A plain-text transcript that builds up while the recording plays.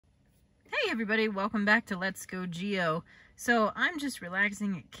everybody, welcome back to Let's Go Geo. So I'm just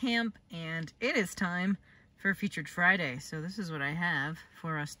relaxing at camp and it is time for Featured Friday. So this is what I have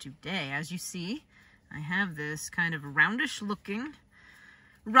for us today. As you see, I have this kind of roundish looking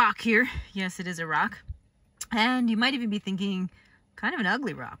rock here. Yes, it is a rock. And you might even be thinking, kind of an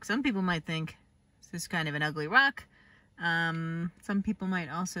ugly rock. Some people might think, this is kind of an ugly rock. Some people might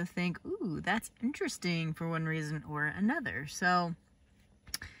also think, ooh, that's interesting for one reason or another. So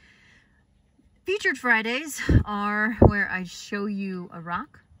Featured Fridays are where I show you a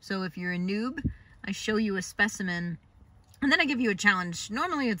rock. So if you're a noob, I show you a specimen and then I give you a challenge.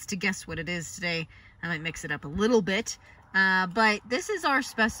 Normally it's to guess what it is. Today I might mix it up a little bit, but this is our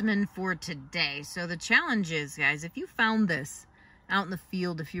specimen for today. So the challenge is, guys, if you found this out in the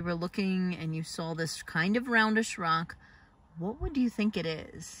field, if you were looking and you saw this kind of roundish rock, what would you think it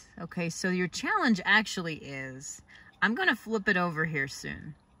is? Okay, so your challenge actually is, I'm going to flip it over here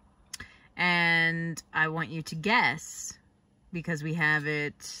soon. And I want you to guess, because we have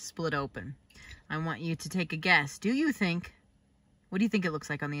it split open. I want you to take a guess. What do you think it looks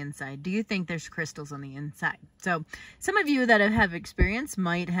like on the inside? Do you think there's crystals on the inside? So some of you that have experience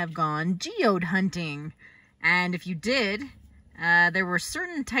might have gone geode hunting. And if you did, there were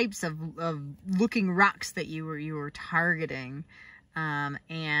certain types of looking rocks that you were targeting.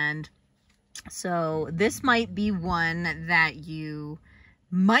 And so this might be one that you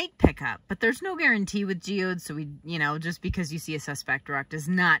might pick up, but there's no guarantee with geodes. So just because you see a suspect rock does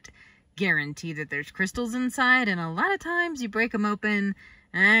not guarantee that there's crystals inside. And a lot of times you break them open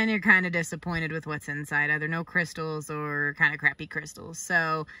and you're kind of disappointed with what's inside, either no crystals or kind of crappy crystals.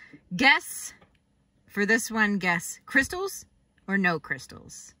 So guess for this one, guess crystals or no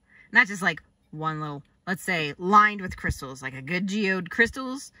crystals. Not just like one little, let's say, lined with crystals, like a good geode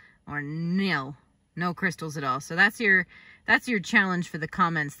crystals, or no crystals at all. So that's your challenge for the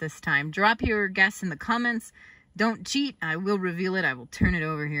comments this time. Drop your guess in the comments. Don't cheat. I will reveal it. I will turn it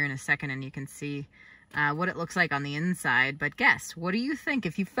over here in a second and you can see what it looks like on the inside. But guess, what do you think?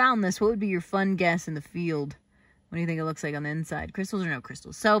 If you found this, what would be your fun guess in the field? What do you think it looks like on the inside? Crystals or no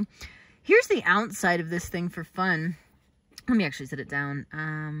crystals? So here's the outside of this thing for fun. Let me actually set it down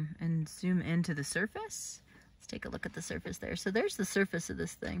and zoom into the surface. Let's take a look at the surface there. So there's the surface of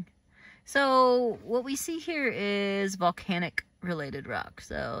this thing. So what we see here is volcanic related rock.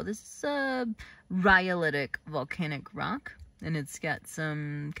 So this is a rhyolitic volcanic rock, and it's got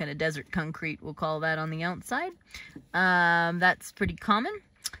some kind of desert concrete, we'll call that, on the outside. That's pretty common.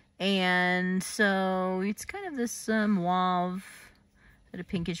 And so it's kind of this mauve, sort of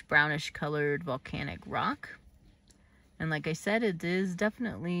pinkish brownish colored volcanic rock. And like I said, it is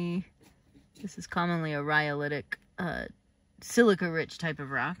definitely, this is commonly a rhyolitic, silica-rich type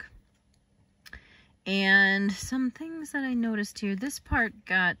of rock. And some things that I noticed here, this part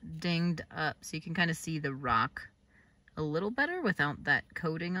got dinged up, so you can kind of see the rock a little better without that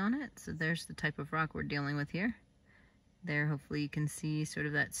coating on it. So there's the type of rock we're dealing with here. There, hopefully you can see sort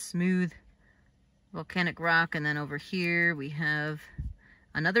of that smooth volcanic rock. And then over here we have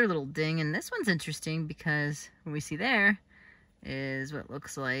another little ding, and this one's interesting because what we see there is what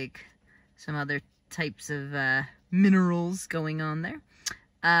looks like some other types of minerals going on there.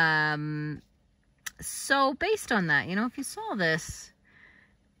 So based on that, if you saw this,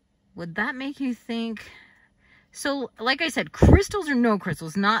 would that make you think? So like I said, crystals or no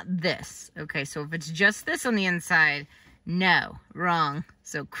crystals, not this. Okay, so if it's just this on the inside, no, wrong.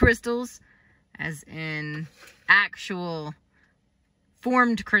 So crystals, as in actual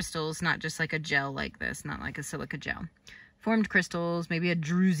formed crystals, not just like a gel like this, not like a silica gel. Formed crystals, maybe a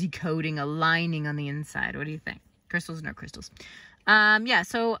druzy coating, a lining on the inside. What do you think? Crystals, no crystals? Yeah,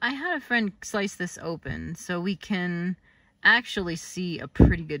 so I had a friend slice this open so we can actually see a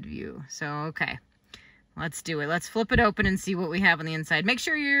pretty good view. So, okay, let's do it. Let's flip it open and see what we have on the inside. Make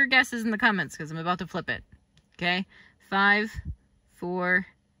sure your guess is in the comments because I'm about to flip it. Okay, 5, 4,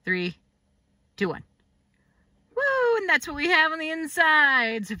 3, 2, 1. Woo! And that's what we have on the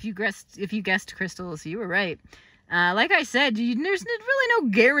inside. So if you guessed crystals, you were right. Like I said, there's really no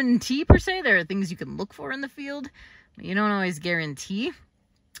guarantee per se. There are things you can look for in the field, but you don't always guarantee.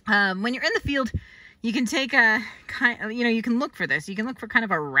 When you're in the field, you can take a kind, you can look for this. You can look for kind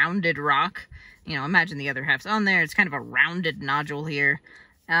of a rounded rock. Imagine the other half's on there. It's kind of a rounded nodule here.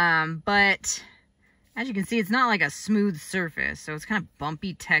 But as you can see, it's not like a smooth surface, so it's kind of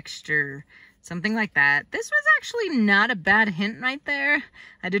bumpy texture. Something like that. This was actually not a bad hint right there.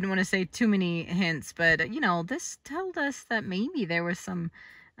 I didn't want to say too many hints, but, this told us that maybe there was some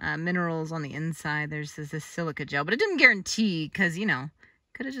minerals on the inside. There's this silica gel, but it didn't guarantee because,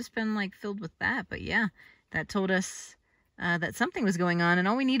 could have just been, like, filled with that. But, yeah, that told us that something was going on, and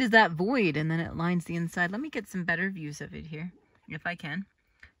all we need is that void, and then it lines the inside. Let me get some better views of it here, if I can.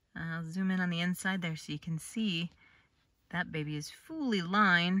 I'll zoom in on the inside there so you can see that baby is fully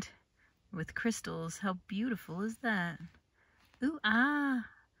lined with crystals. How beautiful is that? Ooh, ah!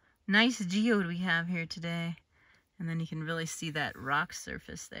 Nice geode we have here today. And then you can really see that rock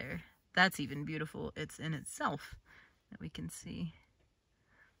surface there. That's even beautiful. It's in itself that we can see.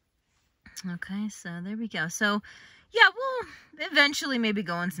 Okay, so there we go. So, yeah, we'll eventually maybe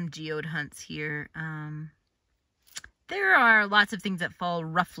go on some geode hunts here. There are lots of things that fall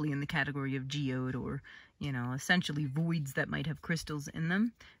roughly in the category of geode, or, you know, essentially voids that might have crystals in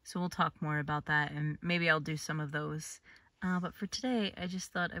them. So we'll talk more about that, and maybe I'll do some of those. But for today, I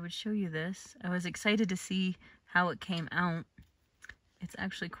just thought I would show you this. I was excited to see how it came out. It's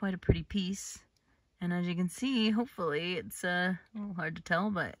actually quite a pretty piece. And as you can see, hopefully, it's a little hard to tell,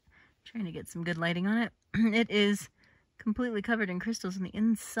 but trying to get some good lighting on it. It is completely covered in crystals on the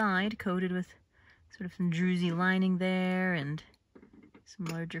inside, coated with sort of some druzy lining there and some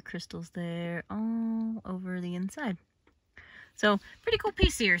larger crystals there all over the inside. So, pretty cool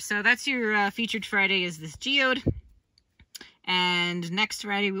piece here. So that's your featured Friday, is this geode. And next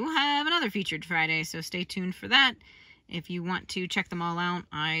Friday we will have another featured Friday, so stay tuned for that. If you want to check them all out,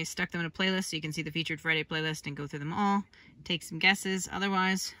 I stuck them in a playlist so you can see the featured Friday playlist and go through them all, take some guesses.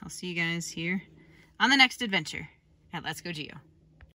 Otherwise, I'll see you guys here on the next adventure at Let's Go Geo.